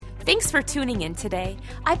Thanks for tuning in today.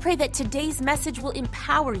 I pray that today's message will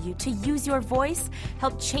empower you to use your voice,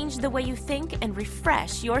 help change the way you think, and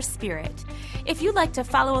refresh your spirit. If you'd like to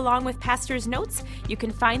follow along with Pastor's notes, you can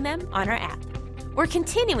find them on our app. We're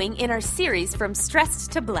continuing in our series From Stressed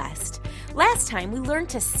to Blessed. Last time, we learned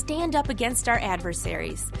to stand up against our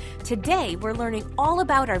adversaries. Today, we're learning all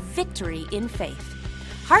about our victory in faith.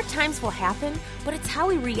 Hard times will happen, but it's how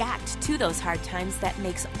we react to those hard times that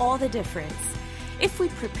makes all the difference. If we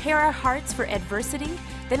prepare our hearts for adversity,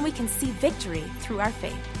 then we can see victory through our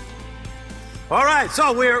faith. All right,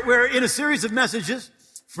 so we're in a series of messages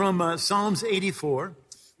from Psalms 84.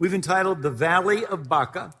 We've entitled The Valley of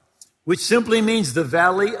Baca, which simply means the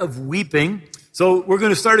valley of weeping. So we're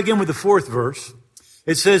going to start again with the fourth verse.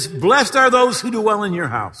 It says, "Blessed are those who dwell in your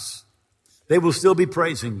house. They will still be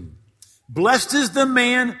praising you. Blessed is the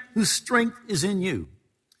man whose strength is in you,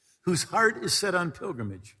 whose heart is set on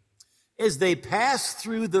pilgrimage, as they pass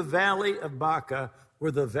through the valley of Baca,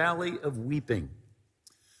 or the valley of weeping."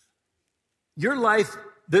 Your life,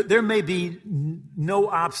 there may be no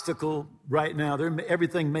obstacle right now.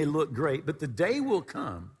 Everything may look great, but the day will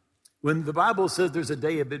come when the Bible says there's a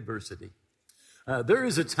day of adversity. There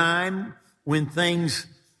is a time when things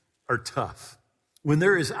are tough, when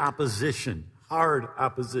there is opposition, hard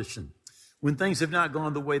opposition, when things have not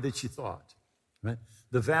gone the way that you thought. Right?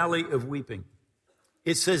 The valley of weeping.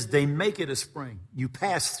 It says they make it a spring. You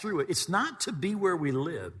pass through it. It's not to be where we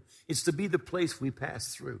live. It's to be the place we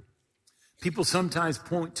pass through. People sometimes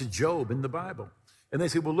point to Job in the Bible, and they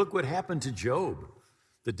say, well, look what happened to Job.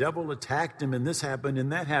 The devil attacked him, and this happened,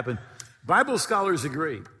 and that happened. Bible scholars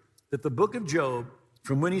agree that the book of Job,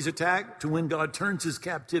 from when he's attacked to when God turns his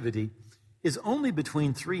captivity, is only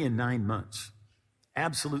between 3 and 9 months.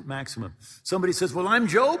 Absolute maximum. Somebody says, well, I'm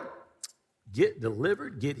Job. Get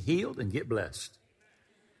delivered, get healed, and get blessed.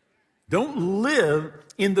 Don't live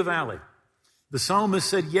in the valley. The psalmist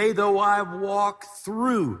said, yea, though I walk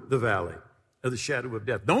through the valley of the shadow of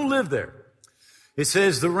death. Don't live there. It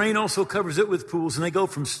says the rain also covers it with pools, and they go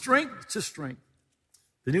from strength to strength.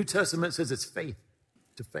 The New Testament says it's faith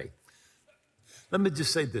to faith. Let me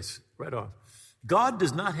just say this right off. God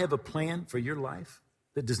does not have a plan for your life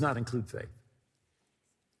that does not include faith.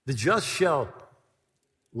 The just shall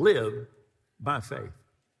live by faith.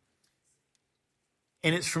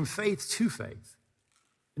 And it's from faith to faith.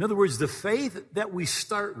 In other words, the faith that we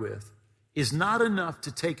start with is not enough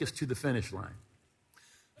to take us to the finish line.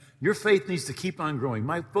 Your faith needs to keep on growing.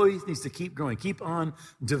 My faith needs to keep growing, keep on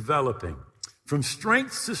developing. From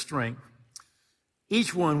strength to strength,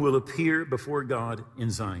 each one will appear before God in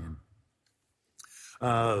Zion.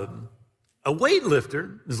 A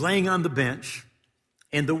weightlifter is laying on the bench,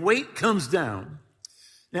 and the weight comes down.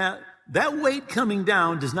 Now, that weight coming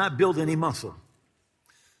down does not build any muscle.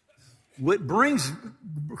 What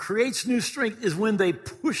creates new strength is when they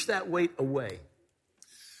push that weight away.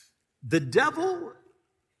 The devil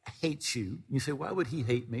hates you. You say, why would he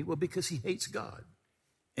hate me? Well, because he hates God,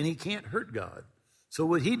 and he can't hurt God. So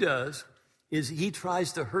what he does is he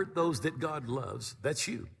tries to hurt those that God loves. That's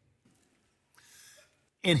you.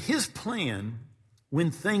 And his plan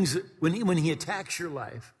when he attacks your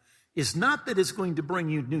life is not that it's going to bring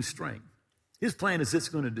you new strength. His plan is it's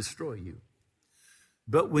going to destroy you.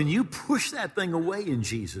 But when you push that thing away in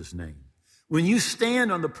Jesus' name, when you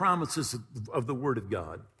stand on the promises of the Word of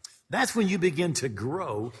God, that's when you begin to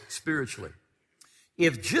grow spiritually.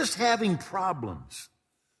 If just having problems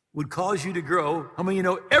would cause you to grow, how many of you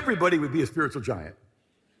know everybody would be a spiritual giant?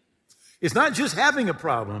 It's not just having a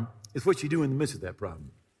problem, it's what you do in the midst of that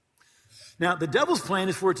problem. Now, the devil's plan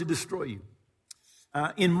is for it to destroy you.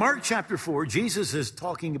 In Mark chapter 4, Jesus is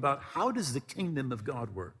talking about how does the kingdom of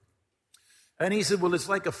God work? And he said, well, it's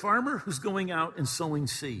like a farmer who's going out and sowing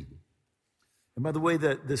seed. And by the way,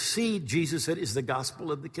 the seed, Jesus said, is the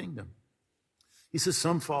gospel of the kingdom. He says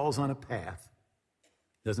some falls on a path,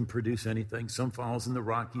 doesn't produce anything. Some falls in the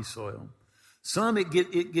rocky soil. Some it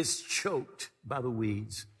gets choked by the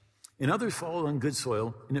weeds. And others fall on good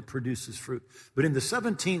soil, and it produces fruit. But in the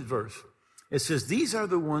 17th verse, it says, these are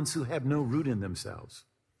the ones who have no root in themselves.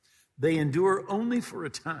 They endure only for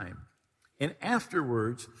a time. And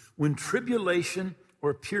afterwards, when tribulation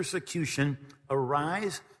or persecution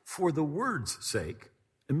arise for the word's sake,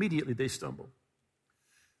 immediately they stumble.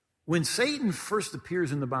 When Satan first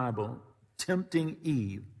appears in the Bible, tempting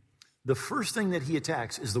Eve, the first thing that he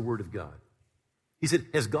attacks is the word of God. He said,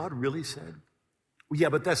 has God really said? Well, yeah,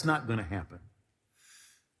 but that's not going to happen.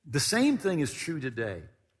 The same thing is true today.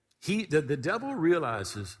 The devil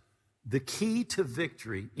realizes the key to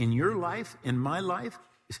victory in your life, in my life,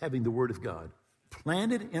 is having the word of God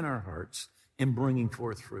planted in our hearts and bringing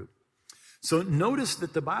forth fruit. So notice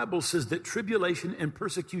that the Bible says that tribulation and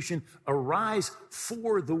persecution arise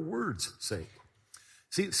for the word's sake.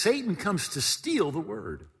 See, Satan comes to steal the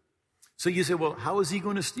word. So you say, well, how is he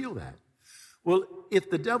going to steal that? Well, if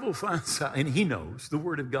the devil finds out, and he knows, the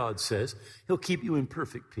word of God says, he'll keep you in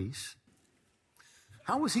perfect peace.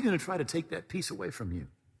 How is he going to try to take that peace away from you?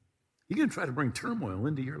 He's going to try to bring turmoil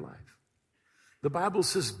into your life. The Bible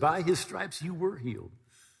says, by his stripes you were healed.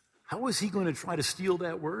 How is he going to try to steal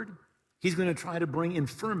that word? He's going to try to bring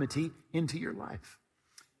infirmity into your life.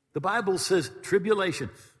 The Bible says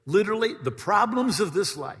tribulation, literally the problems of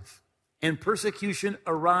this life and persecution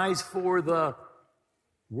arise for the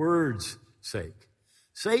word's sake.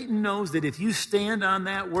 Satan knows that if you stand on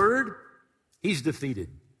that word, he's defeated.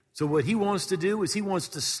 So what he wants to do is he wants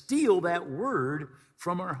to steal that word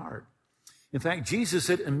from our heart. In fact, Jesus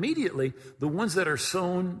said immediately, the ones that are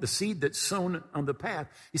sown, the seed that's sown on the path,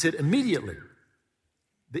 he said immediately,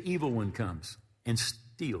 the evil one comes and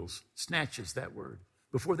steals, snatches that word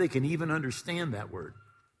before they can even understand that word.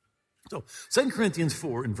 So 2 Corinthians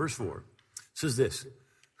 4 in verse 4 says this,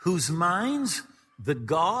 whose minds the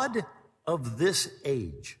God of this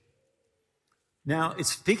age. Now,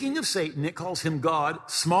 it's speaking of Satan, it calls him God,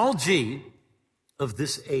 small g, of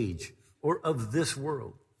this age or of this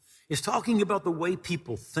world. It's talking about the way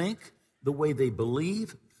people think, the way they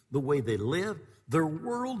believe, the way they live, their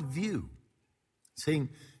worldview. Saying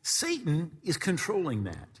Satan is controlling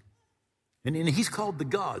that. And he's called the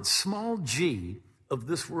God, small g, of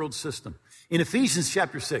this world system. In Ephesians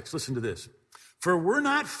chapter 6, listen to this. For we're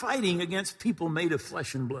not fighting against people made of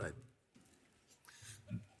flesh and blood.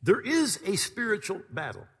 There is a spiritual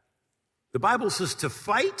battle. The Bible says to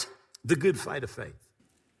fight the good fight of faith.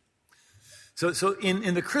 So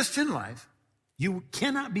in the Christian life, you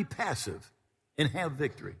cannot be passive and have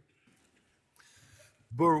victory.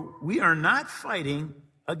 But we are not fighting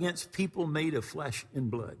against people made of flesh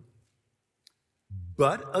and blood,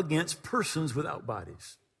 but against persons without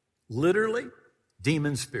bodies. Literally,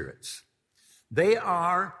 demon spirits. They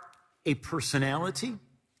are a personality.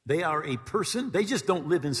 They are a person. They just don't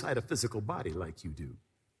live inside a physical body like you do.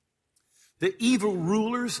 The evil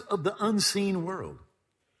rulers of the unseen world.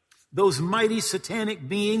 Those mighty satanic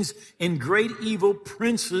beings and great evil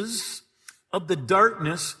princes of the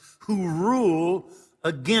darkness who rule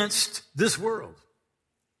against this world.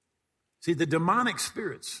 See, the demonic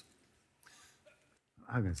spirits.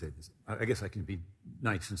 I'm going to say this. I guess I can be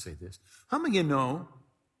nice and say this. How many of you know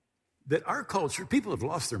that our culture, people have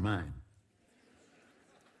lost their mind?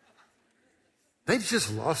 They've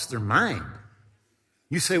just lost their mind.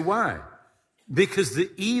 You say, why? Because the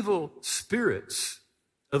evil spirits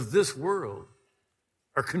of this world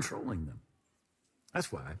are controlling them.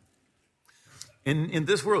 That's why. In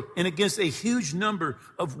this world, and against a huge number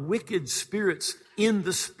of wicked spirits in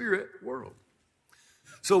the spirit world.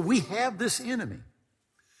 So we have this enemy.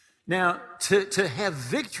 Now, to have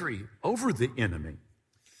victory over the enemy,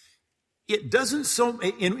 it doesn't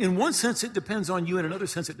in one sense it depends on you, in another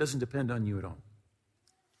sense it doesn't depend on you at all.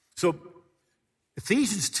 So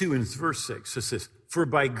Ephesians 2 in verse 6 says this, for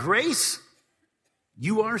by grace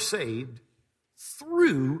you are saved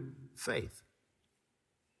through faith.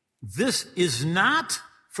 This is not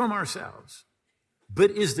from ourselves,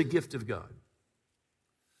 but is the gift of God.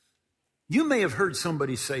 You may have heard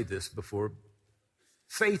somebody say this before.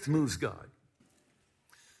 Faith moves God.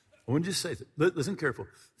 I want to just say this. Listen careful.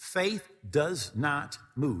 Faith does not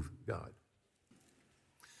move God.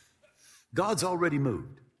 God's already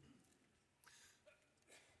moved.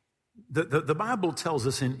 The Bible tells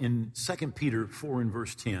us in 2 Peter 4 and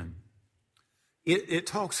verse 10, it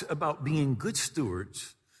talks about being good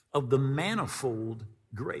stewards of the manifold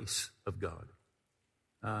grace of God.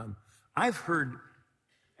 I've heard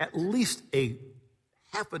at least a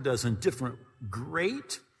half a dozen different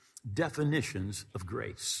great definitions of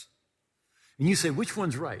grace. And you say, which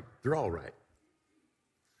one's right? They're all right.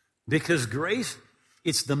 Because grace,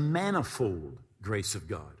 it's the manifold grace of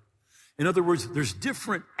God. In other words, there's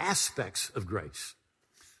different aspects of grace.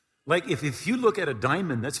 Like if you look at a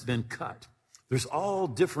diamond that's been cut, there's all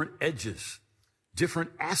different edges,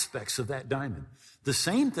 different aspects of that diamond. The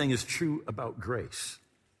same thing is true about grace.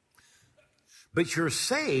 But you're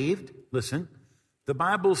saved, listen, the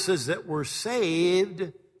Bible says that we're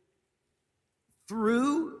saved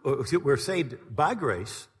we're saved by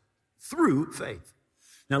grace through faith.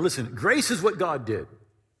 Now listen, grace is what God did.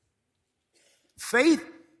 Faith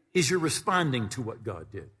is your responding to what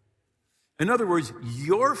God did. In other words,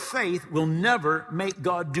 your faith will never make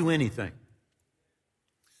God do anything.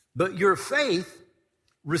 But your faith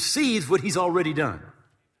receives what he's already done.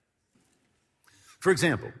 For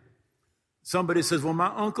example, Somebody says, well,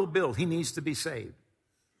 my Uncle Bill, he needs to be saved.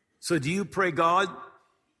 So do you pray, God,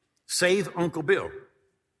 save Uncle Bill?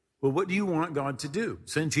 Well, what do you want God to do?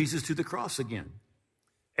 Send Jesus to the cross again.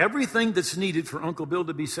 Everything that's needed for Uncle Bill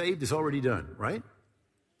to be saved is already done, right?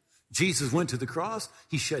 Jesus went to the cross.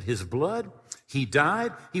 He shed his blood. He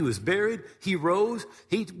died. He was buried. He rose.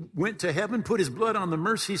 He went to heaven, put his blood on the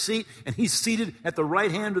mercy seat, and he's seated at the right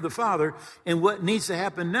hand of the Father. And what needs to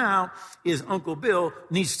happen now is Uncle Bill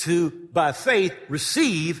needs to, by faith,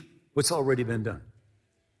 receive what's already been done.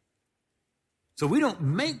 So we don't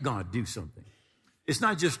make God do something. It's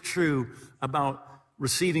not just true about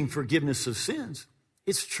receiving forgiveness of sins.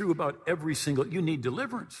 It's true about every single, you need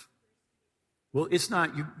deliverance. Well, it's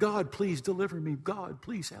not, God, please deliver me. God,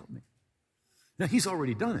 please help me. Now, he's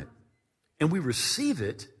already done it. And we receive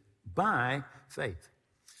it by faith.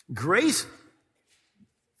 Grace,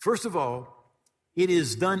 first of all, it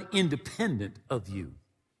is done independent of you.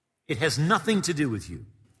 It has nothing to do with you.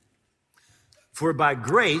 For by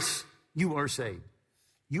grace, you are saved.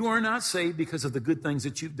 You are not saved because of the good things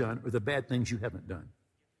that you've done or the bad things you haven't done.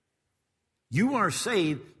 You are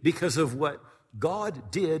saved because of what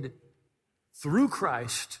God did through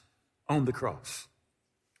Christ on the cross.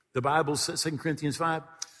 The Bible says, 2 Corinthians 5,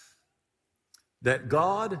 that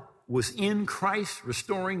God was in Christ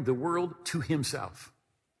restoring the world to himself.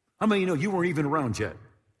 How many of you know you weren't even around yet?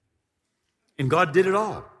 And God did it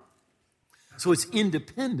all. So it's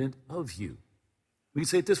independent of you. We can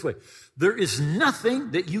say it this way. There is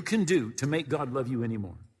nothing that you can do to make God love you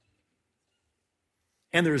anymore.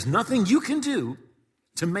 And there's nothing you can do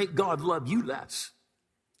to make God love you less.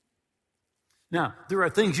 Now, there are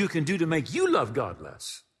things you can do to make you love God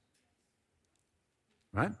less.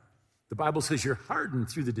 Right? The Bible says you're hardened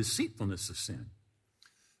through the deceitfulness of sin.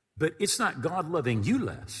 But it's not God loving you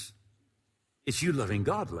less. It's you loving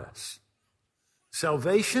God less.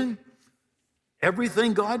 Salvation,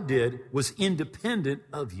 everything God did was independent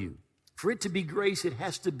of you. For it to be grace, it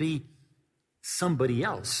has to be somebody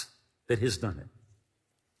else that has done it.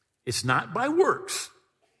 It's not by works,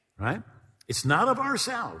 right? It's not of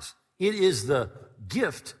ourselves. It is the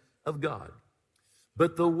gift of God.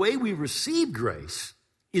 But the way we receive grace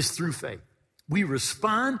is through faith. We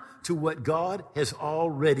respond to what God has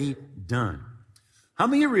already done. How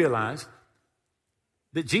many of you realize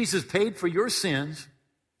that Jesus paid for your sins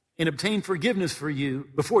and obtained forgiveness for you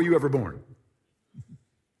before you were ever born?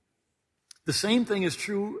 The same thing is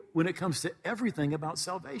true when it comes to everything about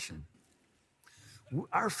salvation.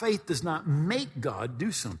 Our faith does not make God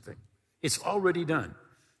do something. It's already done.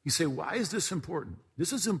 You say, why is this important?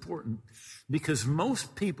 This is important because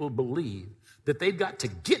most people believe that they've got to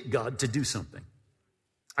get God to do something.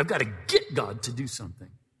 I've got to get God to do something.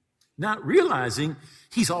 Not realizing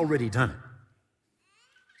he's already done it.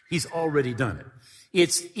 He's already done it.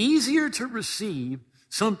 It's easier to receive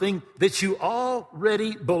something that you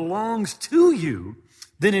already belongs to you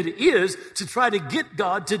than it is to try to get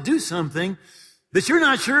God to do something that you're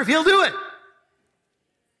not sure if he'll do it.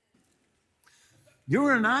 You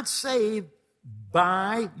are not saved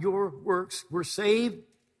by your works. We're saved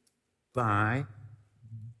by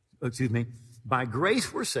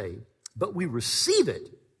grace we're saved, but we receive it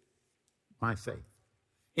by faith.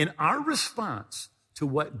 And our response to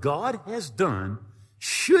what God has done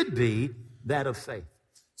should be that of faith.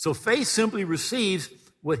 So faith simply receives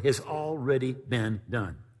what has already been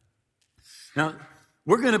done. Now,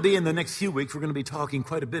 we're going to be in the next few weeks, we're going to be talking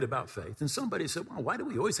quite a bit about faith. And somebody said, well, why do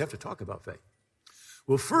we always have to talk about faith?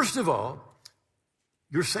 Well, first of all,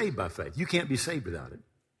 you're saved by faith. You can't be saved without it.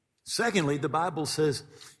 Secondly, the Bible says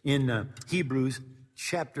in Hebrews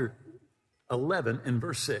chapter 11 and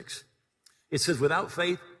verse 6, it says, without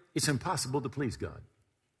faith, it's impossible to please God.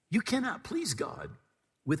 You cannot please God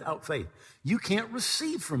without faith. You can't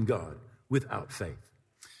receive from God without faith.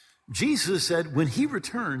 Jesus said when he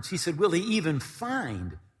returns, he said, will he even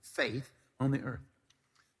find faith on the earth?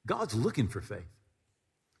 God's looking for faith.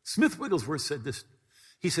 Smith Wigglesworth said this.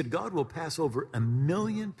 He said, God will pass over 1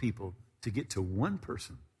 million people to get to one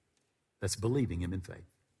person that's believing him in faith.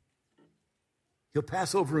 He'll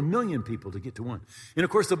pass over 1 million people to get to one. And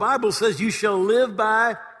of course, the Bible says you shall live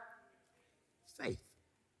by faith.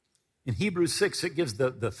 In Hebrews 6, it gives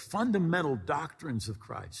the fundamental doctrines of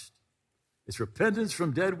Christ. It's repentance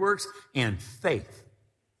from dead works and faith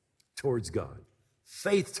towards God.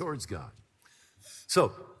 Faith towards God.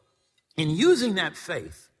 So, in using that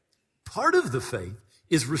faith, part of the faith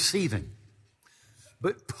is receiving.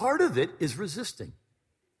 But part of it is resisting.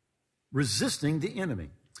 Resisting the enemy.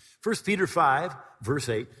 1 Peter 5, verse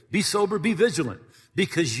 8, be sober, be vigilant,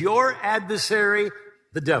 because your adversary,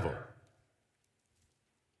 the devil.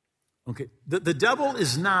 Okay, the devil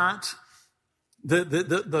is not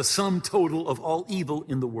the sum total of all evil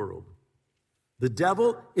in the world. The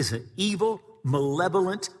devil is an evil,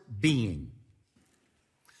 malevolent being.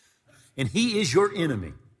 And he is your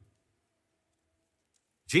enemy.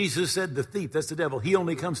 Jesus said the thief, that's the devil, he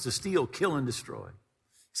only comes to steal, kill, and destroy.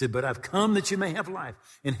 He said, but I've come that you may have life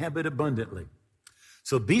and have it abundantly.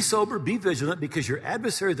 So be sober, be vigilant, because your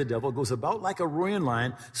adversary, the devil, goes about like a roaring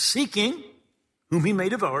lion, seeking whom he may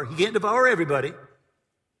devour. He can't devour everybody.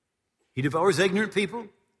 He devours ignorant people.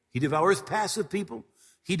 He devours passive people.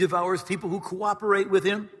 He devours people who cooperate with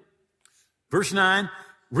him. Verse 9,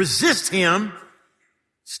 resist him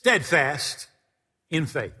steadfast in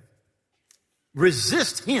faith.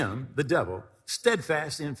 Resist him, the devil,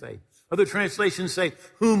 steadfast in faith. Other translations say,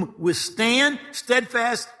 whom withstand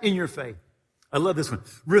steadfast in your faith. I love this one.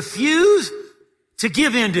 Refuse to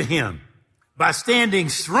give in to him by standing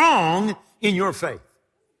strong in your faith.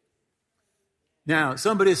 Now,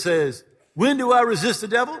 somebody says, when do I resist the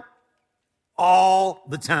devil? All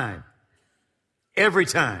the time. Every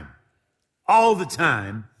time. All the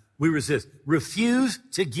time we resist. Refuse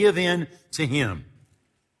to give in to him.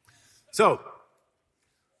 So,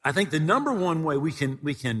 I think the number one way we can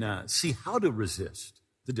see how to resist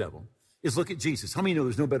the devil is look at Jesus. How many know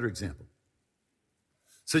there's no better example?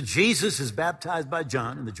 So Jesus is baptized by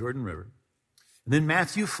John in the Jordan River. And then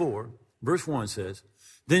Matthew 4, verse 1 says,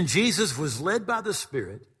 then Jesus was led by the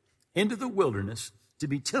Spirit into the wilderness to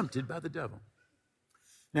be tempted by the devil.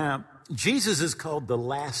 Now, Jesus is called the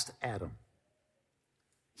last Adam.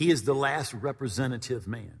 He is the last representative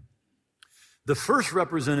man. The first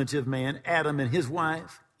representative man, Adam, and his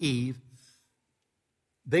wife, Eve,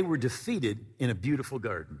 they were defeated in a beautiful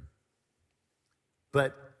garden.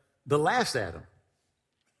 But the last Adam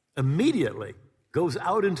immediately goes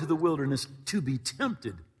out into the wilderness to be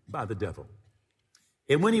tempted by the devil.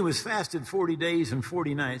 And when he was fasted 40 days and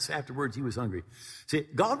 40 nights, afterwards he was hungry. See,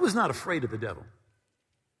 God was not afraid of the devil.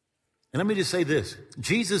 And let me just say this.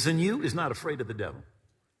 Jesus in you is not afraid of the devil.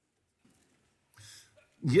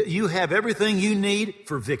 You have everything you need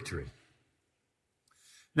for victory.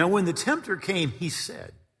 Now, when the tempter came, he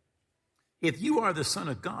said, if you are the Son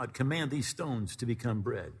of God, command these stones to become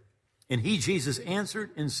bread. And he, Jesus,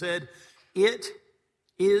 answered and said, it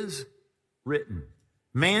is written,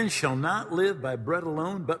 man shall not live by bread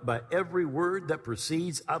alone, but by every word that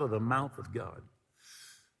proceeds out of the mouth of God.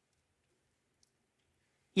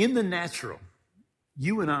 In the natural,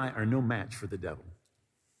 you and I are no match for the devil.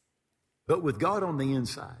 But with God on the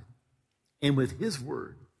inside, and with his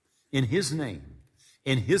word, in his name,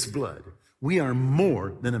 in his blood, we are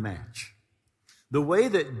more than a match. The way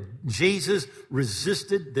that Jesus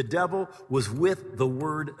resisted the devil was with the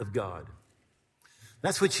word of God.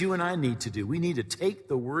 That's what you and I need to do. We need to take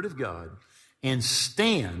the word of God and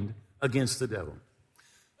stand against the devil.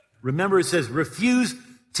 Remember, it says, refuse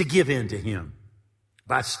to give in to him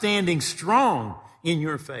by standing strong in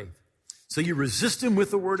your faith. So you resist him with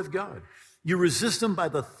the word of God. You resist him by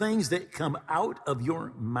the things that come out of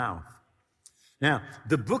your mouth. Now,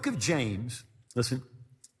 the book of James, listen,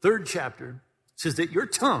 3rd chapter, says that your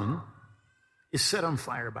tongue is set on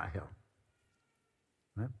fire by hell.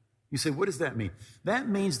 Right? You say, what does that mean? That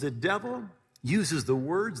means the devil uses the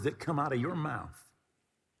words that come out of your mouth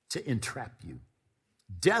to entrap you.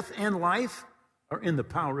 Death and life are in the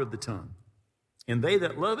power of the tongue, and they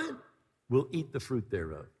that love it will eat the fruit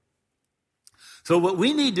thereof. So what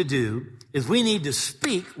we need to do is we need to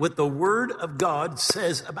speak what the word of God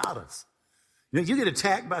says about us. You know, you get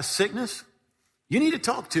attacked by sickness, you need to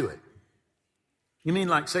talk to it. You mean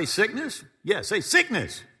like say sickness? Yeah, say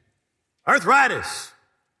sickness, arthritis,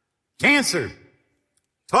 cancer.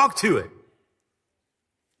 Talk to it.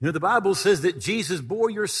 You know, the Bible says that Jesus bore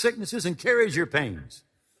your sicknesses and carries your pains.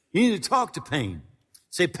 You need to talk to pain.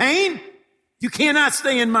 Say, pain, you cannot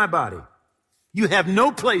stay in my body. You have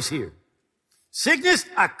no place here. Sickness,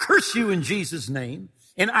 I curse you in Jesus' name,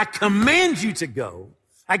 and I command you to go.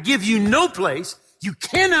 I give you no place. You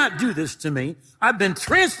cannot do this to me. I've been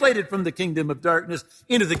translated from the kingdom of darkness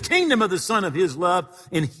into the kingdom of the Son of his love,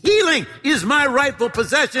 and healing is my rightful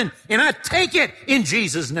possession, and I take it in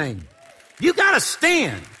Jesus' name. You got to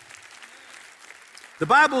stand. The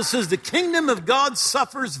Bible says the kingdom of God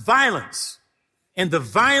suffers violence, and the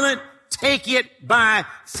violent take it by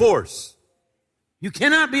force. You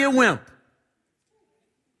cannot be a wimp.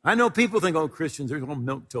 I know people think, oh, Christians, there's no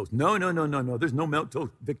milk toast. No. There's no milk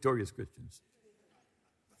toast victorious Christians.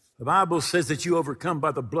 The Bible says that you overcome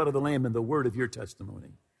by the blood of the Lamb and the word of your testimony.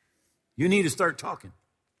 You need to start talking.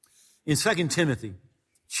 In 2 Timothy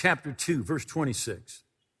chapter 2, verse 26,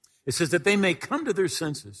 it says that they may come to their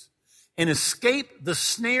senses and escape the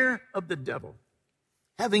snare of the devil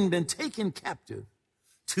having been taken captive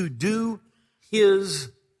to do his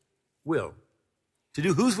will. To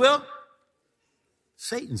do whose will?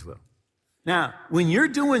 Satan's will. Now, when you're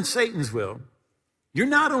doing Satan's will, you're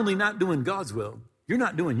not only not doing God's will, you're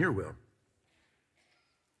not doing your will.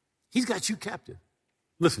 He's got you captive.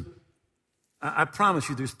 Listen, I promise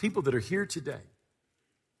you there's people that are here today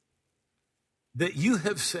that you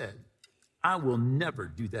have said, I will never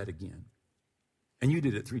do that again. And you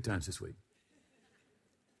did it 3 times this week.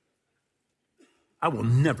 I will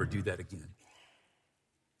never do that again.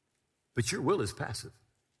 But your will is passive.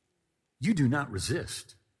 You do not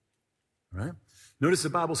resist. Right? Notice the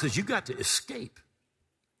Bible says you got to escape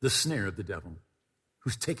the snare of the devil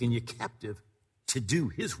who's taken you captive to do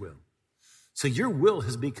his will. So your will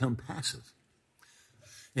has become passive.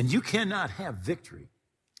 And you cannot have victory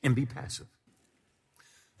and be passive.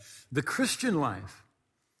 The Christian life,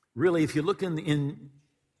 really, if you look in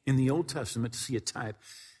the Old Testament to see a type,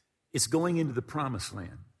 it's going into the promised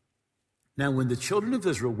land. Now, when the children of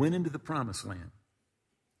Israel went into the promised land,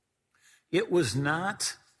 it was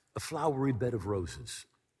not a flowery bed of roses.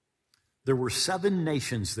 There were 7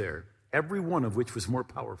 nations there, every one of which was more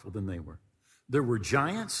powerful than they were. There were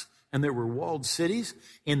giants and there were walled cities,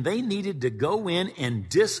 and they needed to go in and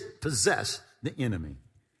dispossess the enemy.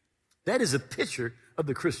 That is a picture of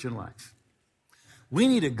the Christian life. We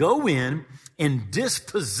need to go in and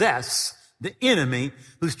dispossess the enemy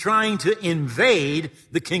who's trying to invade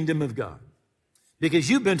the kingdom of God. Because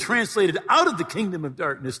you've been translated out of the kingdom of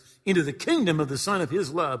darkness into the kingdom of the Son of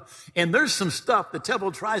his love. And there's some stuff the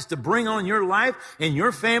devil tries to bring on your life and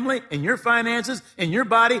your family and your finances and your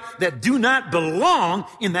body that do not belong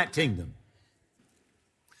in that kingdom.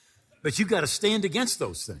 But you've got to stand against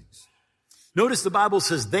those things. Notice the Bible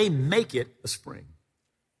says they make it a spring.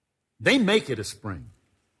 They make it a spring.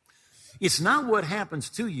 It's not what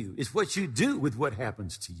happens to you. It's what you do with what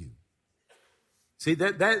happens to you. See,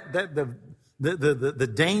 the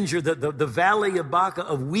danger, the valley of Baca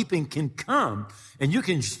of weeping can come, and you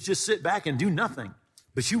can just sit back and do nothing,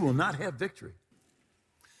 but you will not have victory.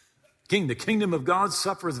 The kingdom of God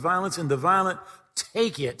suffers violence, and the violent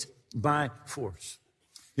take it by force.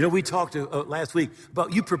 You know, we talked last week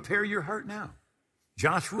about you prepare your heart now.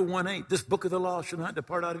 Joshua 1:8, this book of the law shall not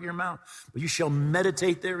depart out of your mouth, but you shall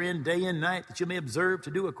meditate therein day and night, that you may observe to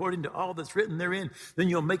do according to all that's written therein. Then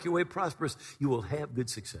you'll make your way prosperous. You will have good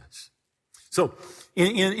success. So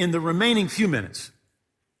in the remaining few minutes,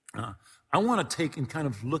 I want to take and kind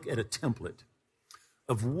of look at a template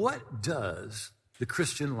of what does the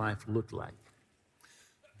Christian life look like.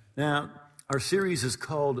 Now, our series is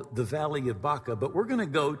called The Valley of Baca, but we're going to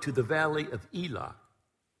go to the Valley of Elah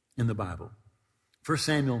in the Bible. 1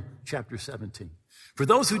 Samuel chapter 17. For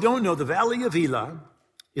those who don't know, the Valley of Elah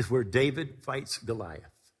is where David fights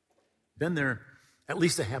Goliath. Been there at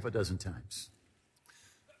least a half a dozen times.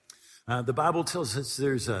 The Bible tells us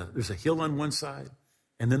there's a hill on one side,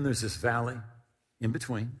 and then there's this valley in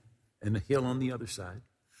between, and a hill on the other side.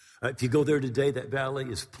 If you go there today, that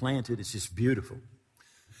valley is planted. It's just beautiful.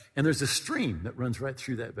 And there's a stream that runs right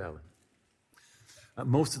through that valley.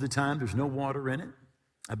 Most of the time, there's no water in it.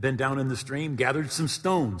 I've been down in the stream, gathered some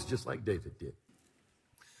stones, just like David did.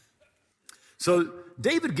 So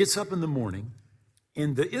David gets up in the morning,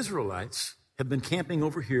 and the Israelites have been camping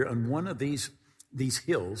over here on one of these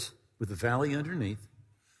hills with a valley underneath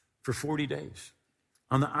for 40 days.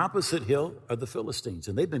 On the opposite hill are the Philistines,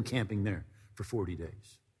 and they've been camping there for 40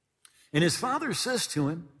 days. And his father says to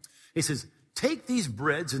him, he says, take these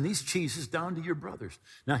breads and these cheeses down to your brothers.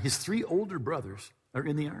 Now, his 3 older brothers are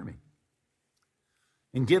in the army.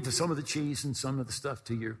 And give some of the cheese and some of the stuff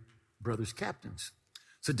to your brother's captains.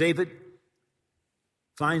 So David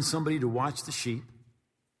finds somebody to watch the sheep,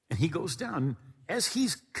 and he goes down. As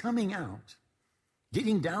he's coming out,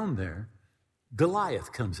 getting down there,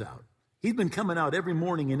 Goliath comes out. He's been coming out every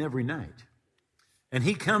morning and every night. And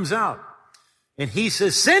he comes out, and he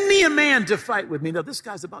says, send me a man to fight with me. Now, this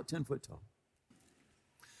guy's about 10 foot tall.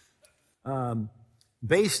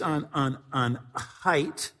 Based on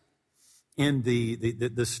height, and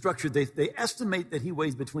the structure, they estimate that he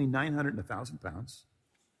weighs between 900 and 1,000 pounds.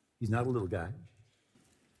 He's not a little guy.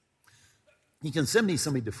 He can send me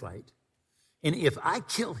somebody to fight. And if I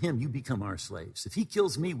kill him, you become our slaves. If he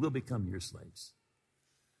kills me, we'll become your slaves.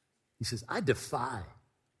 He says, I defy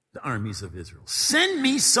the armies of Israel. Send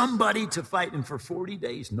me somebody to fight. And for 40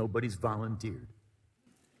 days, nobody's volunteered.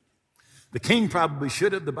 The king probably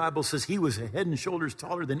should have. The Bible says he was a head and shoulders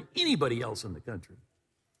taller than anybody else in the country.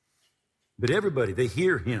 But everybody, they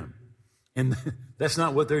hear him. And that's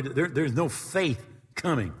not what there's no faith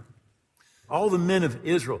coming. all the men of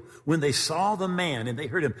Israel, when they saw the man and they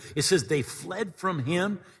heard him, it says they fled from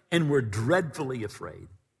him and were dreadfully afraid.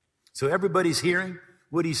 So everybody's hearing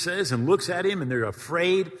what he says and looks at him and they're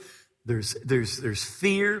afraid. There's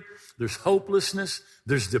fear, there's hopelessness,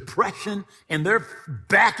 there's depression, and they're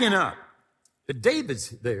backing up. But David's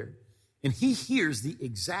there, and he hears the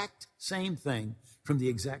exact same thing from the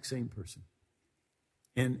exact same person.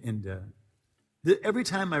 Every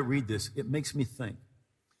time I read this, it makes me think,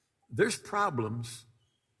 there's problems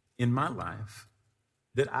in my life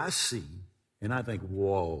that I see, and I think,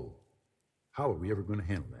 whoa, how are we ever going to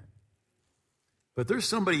handle that? But there's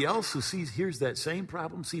somebody else who hears that same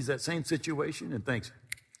problem, sees that same situation, and thinks,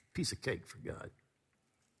 piece of cake for God.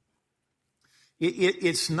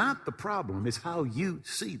 It's not the problem, it's how you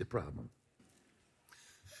see the problem.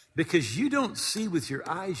 Because you don't see with your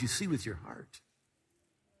eyes, you see with your heart.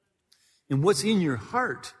 And what's in your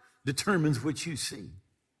heart determines what you see.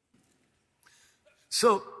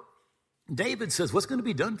 So David says, what's going to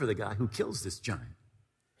be done for the guy who kills this giant?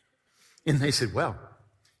 And they said, well,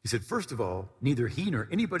 he said, first of all, neither he nor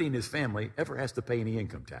anybody in his family ever has to pay any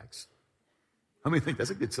income tax. How many think that's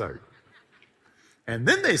a good start? And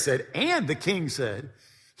then they said, and the king said,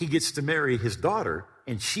 he gets to marry his daughter,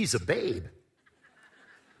 and she's a babe.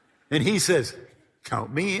 And he says,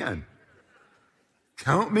 count me in.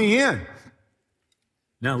 Count me in.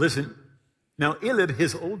 Now listen, now Eliab,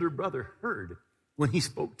 his older brother, heard when he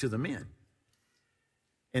spoke to the men.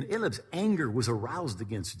 And Eliab's anger was aroused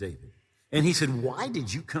against David. And he said, why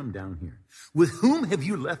did you come down here? With whom have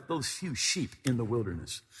you left those few sheep in the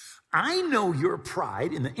wilderness? I know your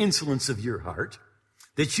pride and the insolence of your heart,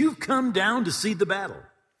 that you've come down to see the battle.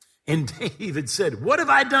 And David said, what have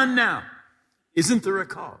I done now? Isn't there a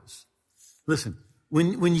cause? Listen,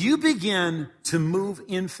 when you begin to move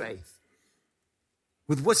in faith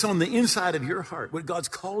with what's on the inside of your heart, what God's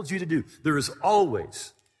called you to do, there is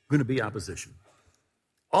always going to be opposition.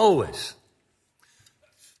 Always.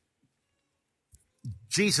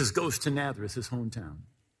 Jesus goes to Nazareth, his hometown.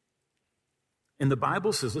 And the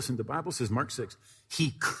Bible says, listen, the Bible says, Mark 6,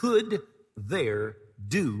 he could there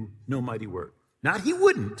do no mighty work. Not he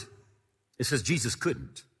wouldn't. It says Jesus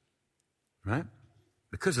couldn't, right?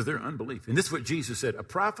 Because of their unbelief. And this is what Jesus said, a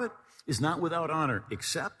prophet is not without honor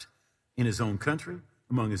except in his own country,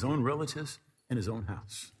 among his own relatives, and his own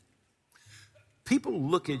house. People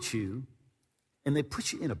look at you and they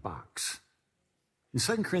put you in a box. In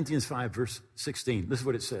 2 Corinthians 5, verse 16, this is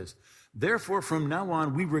what it says. Therefore, from now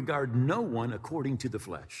on, we regard no one according to the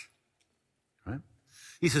flesh. Right?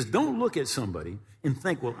 He says, don't look at somebody and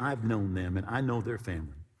think, well, I've known them and I know their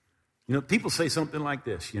family. You know, people say something like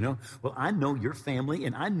this, well, I know your family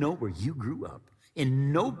and I know where you grew up.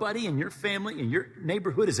 And nobody in your family, in your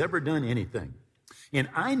neighborhood has ever done anything. And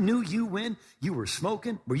I knew you when you were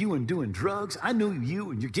smoking, were you and doing drugs. I knew you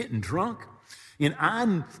when you're getting drunk. And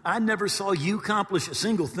I never saw you accomplish a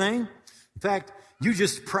single thing. In fact, you're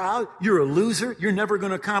just proud. You're a loser. You're never going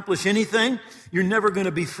to accomplish anything. You're never going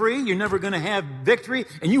to be free. You're never going to have victory.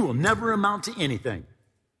 And you will never amount to anything.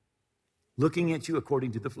 Looking at you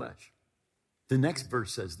according to the flesh. The next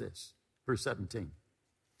verse says this, verse 17.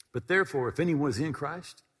 But therefore, if anyone is in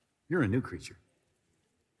Christ, you're a new creature.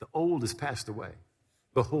 The old has passed away.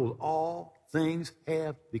 Behold, all things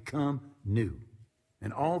have become new.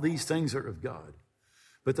 And all these things are of God.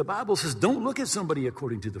 But the Bible says, don't look at somebody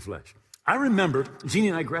according to the flesh. I remember, Jeannie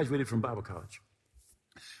and I graduated from Bible college.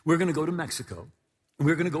 We're going to go to Mexico, and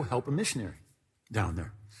we're going to go help a missionary down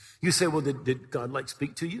there. You say, well, did God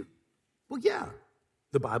speak to you? Well, yeah.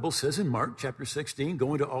 The Bible says in Mark chapter 16,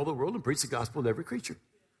 go into all the world and preach the gospel to every creature.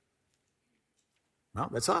 Well,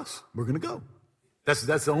 that's us. We're going to go. That's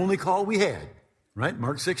the only call we had, right?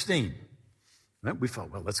 Mark 16. Right? We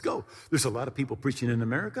thought, well, let's go. There's a lot of people preaching in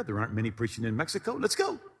America. There aren't many preaching in Mexico. Let's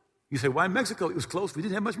go. You say, why Mexico? It was close. We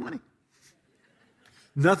didn't have much money.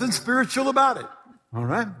 Nothing spiritual about it. All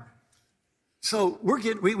right? So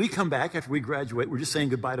we come back after we graduate. We're just saying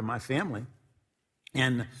goodbye to my family.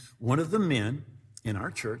 And one of the men in our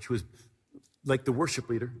church who was like the worship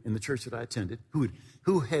leader in the church that I attended,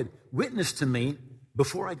 who had witnessed to me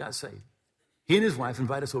before I got saved. He and his wife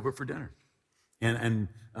invited us over for dinner. And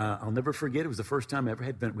I'll never forget, it was the first time I ever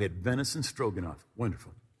had we had venison stroganoff.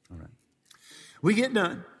 Wonderful. All right. We get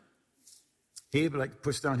done. He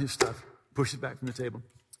pushed down his stuff, pushed it back from the table.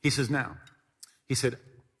 He says, now,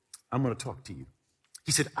 I'm going to talk to you.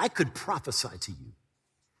 He said, I could prophesy to you.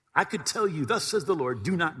 I could tell you, thus says the Lord,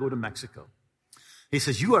 do not go to Mexico. He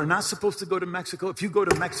says, you are not supposed to go to Mexico. If you go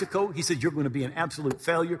to Mexico, he said, you're going to be an absolute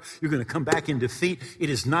failure. You're going to come back in defeat. It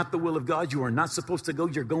is not the will of God. You are not supposed to go.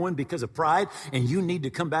 You're going because of pride, and you need to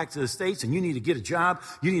come back to the States, and you need to get a job.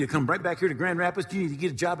 You need to come right back here to Grand Rapids. You need to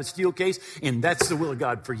get a job at Steelcase, and that's the will of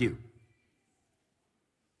God for you.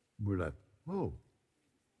 We're like, whoa,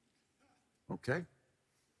 okay.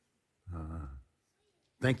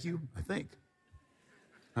 Thank you, I think.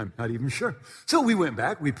 I'm not even sure. So we went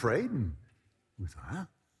back, we prayed, and we thought,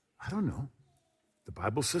 I don't know. The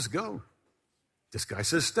Bible says go. This guy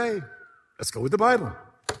says stay. Let's go with the Bible.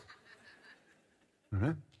 All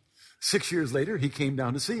right. 6 years later, he came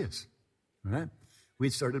down to see us. All right.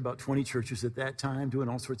 We'd started about 20 churches at that time, doing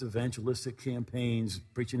all sorts of evangelistic campaigns,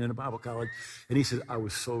 preaching in a Bible college. And he said, I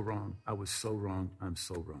was so wrong. I was so wrong. I'm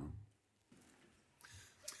so wrong.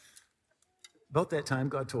 About that time,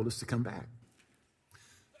 God told us to come back.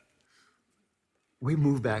 We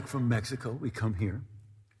moved back from Mexico. We come here.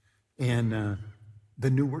 And the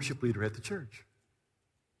new worship leader at the church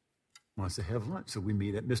wants to have lunch. So we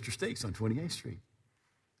meet at Mr. Steaks on 28th Street.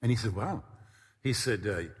 And he said, wow. He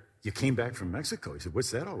said, you came back from Mexico. He said,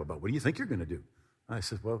 what's that all about? What do you think you're going to do? I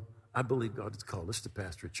said, well, I believe God has called us to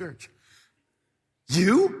pastor a church.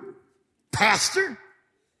 You? Pastor?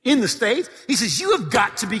 In the States? He says, you have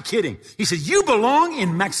got to be kidding. He said, you belong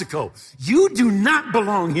in Mexico. You do not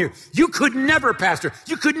belong here. You could never pastor.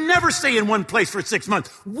 You could never stay in one place for 6 months.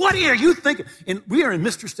 What are you thinking? And we are in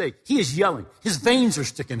Mr. Steak. He is yelling. His veins are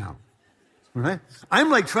sticking out. All right? I'm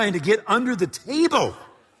like trying to get under the table.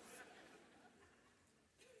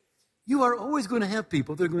 You are always going to have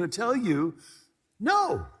people that are going to tell you,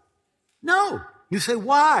 no. You say,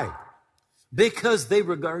 why? Because they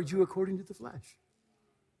regard you according to the flesh.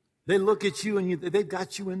 They look at you and they've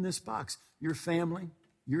got you in this box. Your family,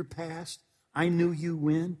 your past. I knew you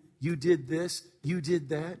when. You did this. You did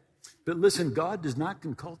that. But listen, God does not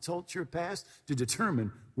consult your past to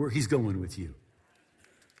determine where he's going with you.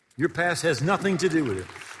 Your past has nothing to do with it.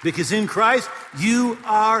 Because in Christ, you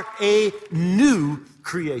are a new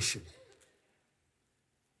creation.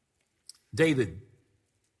 David,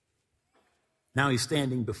 now he's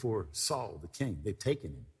standing before Saul, the king. They've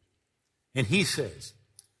taken him. And he says,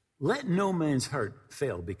 let no man's heart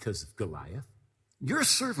fail because of Goliath. Your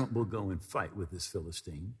servant will go and fight with this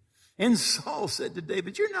Philistine. And Saul said to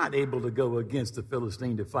David, you're not able to go against the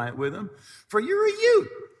Philistine to fight with him, for you're a youth.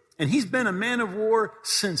 And he's been a man of war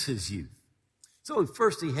since his youth. So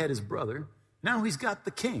first he had his brother. Now he's got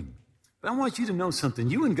the king. But I want you to know something.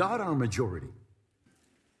 You and God are a majority.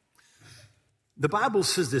 The Bible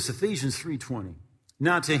says this, Ephesians 3:20.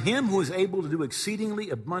 Now to him who is able to do exceedingly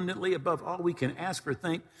abundantly above all we can ask or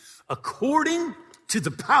think, according to the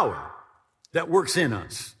power that works in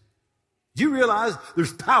us. Do you realize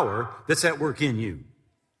there's power that's at work in you?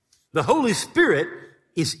 The Holy Spirit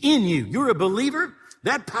is in you. You're a believer.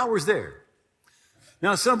 That power's there.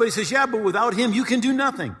 Now somebody says, yeah, but without him you can do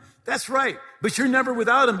nothing. That's right. But you're never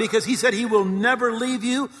without him because he said he will never leave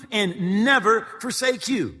you and never forsake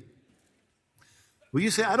you. Well, you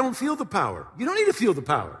say, I don't feel the power. You don't need to feel the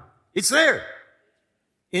power. It's there.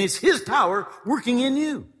 And it's his power working in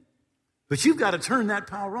you. But you've got to turn that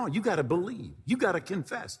power on. You've got to believe. You've got to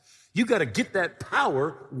confess. You've got to get that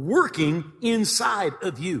power working inside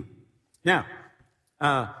of you. Now,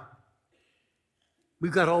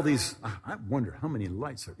 we've got all these, I wonder how many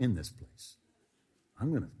lights are in this place.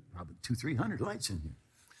 I'm going to probably 200-300 lights in here.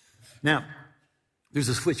 Now, there's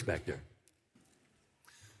a switch back there.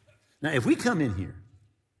 Now, if we come in here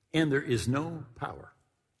and there is no power,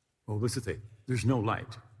 well, what's the thing? There's no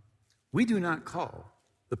light. We do not call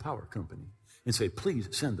the power company and say, please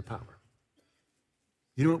send the power.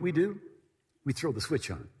 You know what we do? We throw the switch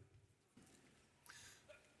on.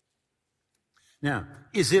 Now,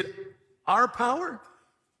 is it our power?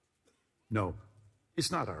 No,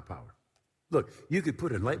 it's not our power. Look, you could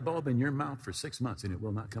put a light bulb in your mouth for 6 months and it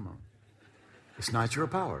will not come on. It's not your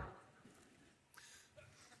power.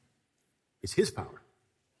 It's his power.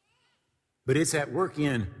 But it's at work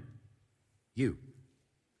in you.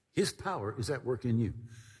 His power is at work in you.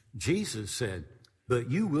 Jesus said, but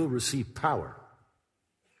you will receive power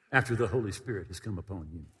after the Holy Spirit has come upon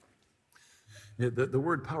you. The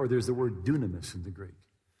word power, there's the word dunamis in the Greek.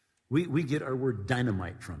 We get our word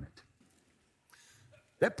dynamite from it.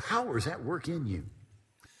 That power is at work in you.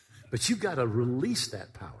 But you've got to release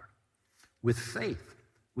that power with faith,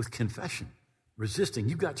 with confession. Resisting,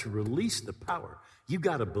 you've got to release the power. You've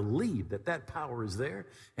got to believe that that power is there,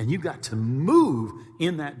 and you've got to move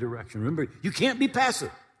in that direction. Remember, you can't be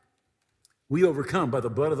passive. We overcome by the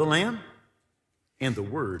blood of the Lamb and the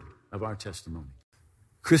word of our testimony.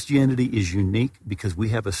 Christianity is unique because we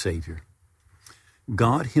have a Savior.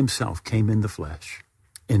 God himself came in the flesh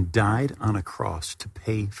and died on a cross to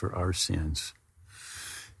pay for our sins.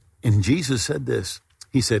 And Jesus said this.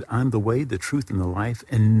 He said, I'm the way, the truth, and the life,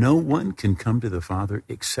 and no one can come to the Father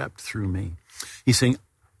except through me. He's saying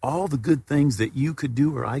all the good things that you could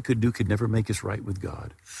do or I could do could never make us right with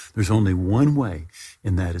God. There's only one way,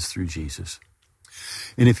 and that is through Jesus.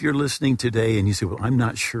 And if you're listening today and you say, well, I'm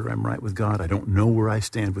not sure I'm right with God, I don't know where I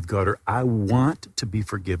stand with God, or I want to be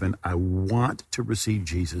forgiven, I want to receive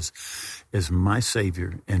Jesus as my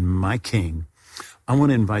Savior and my King, I want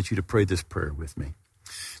to invite you to pray this prayer with me.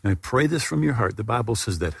 Now, pray this from your heart. The Bible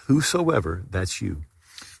says that whosoever, that's you,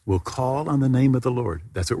 will call on the name of the Lord.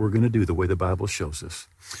 That's what we're going to do, the way the Bible shows us.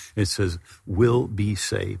 It says, will be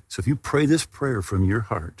saved. So if you pray this prayer from your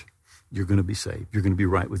heart, you're going to be saved. You're going to be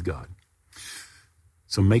right with God.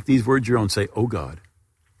 So make these words your own. Say, oh God,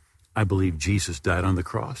 I believe Jesus died on the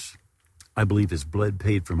cross. I believe his blood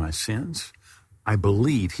paid for my sins. I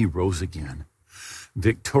believe he rose again,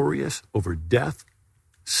 victorious over death,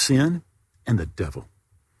 sin, and the devil.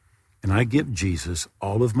 And I give Jesus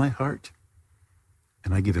all of my heart,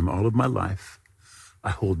 and I give him all of my life. I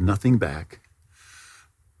hold nothing back.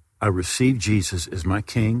 I receive Jesus as my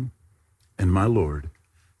King and my Lord,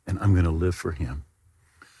 and I'm going to live for him.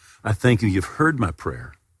 I thank you. You've heard my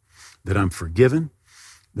prayer, that I'm forgiven,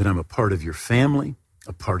 that I'm a part of your family,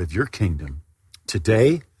 a part of your kingdom,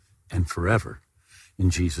 today and forever. In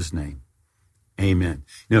Jesus' name, amen.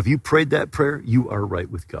 Now, if you prayed that prayer, you are right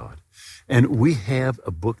with God. And we have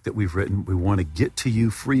a book that we've written. We want to get to you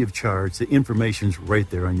free of charge. The information's right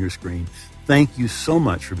there on your screen. Thank you so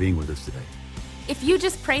much for being with us today. If you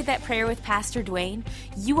just prayed that prayer with Pastor Dwayne,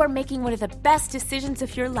 you are making one of the best decisions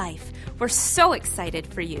of your life. We're so excited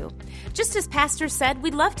for you. Just as Pastor said,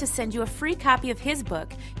 we'd love to send you a free copy of his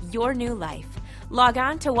book, Your New Life. Log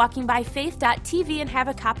on to walkingbyfaith.tv and have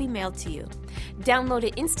a copy mailed to you. Download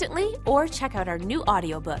it instantly or check out our new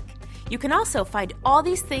audiobook. You can also find all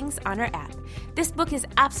these things on our app. This book is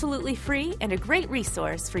absolutely free and a great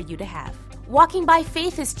resource for you to have. Walking by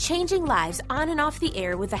Faith is changing lives on and off the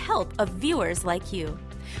air with the help of viewers like you.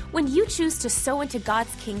 When you choose to sow into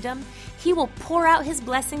God's kingdom, he will pour out his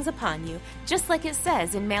blessings upon you, just like it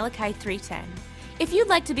says in Malachi 3:10. If you'd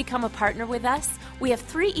like to become a partner with us, we have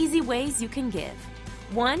 3 easy ways you can give.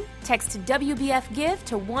 1. Text WBF Give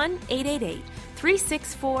to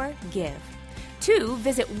 1-888-364-GIVE. 2.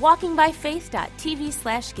 Visit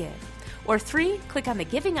walkingbyfaith.tv/give. Or 3. Click on the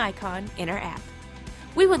giving icon in our app.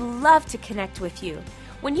 We would love to connect with you.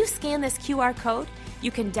 When you scan this QR code,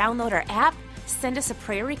 you can download our app, send us a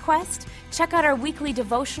prayer request, check out our weekly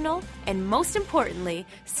devotional, and most importantly,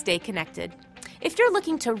 stay connected. If you're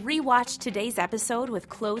looking to rewatch today's episode with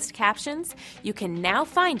closed captions, you can now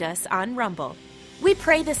find us on Rumble. We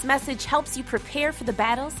pray this message helps you prepare for the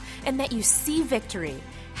battles and that you see victory.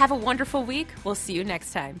 Have a wonderful week. We'll see you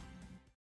next time.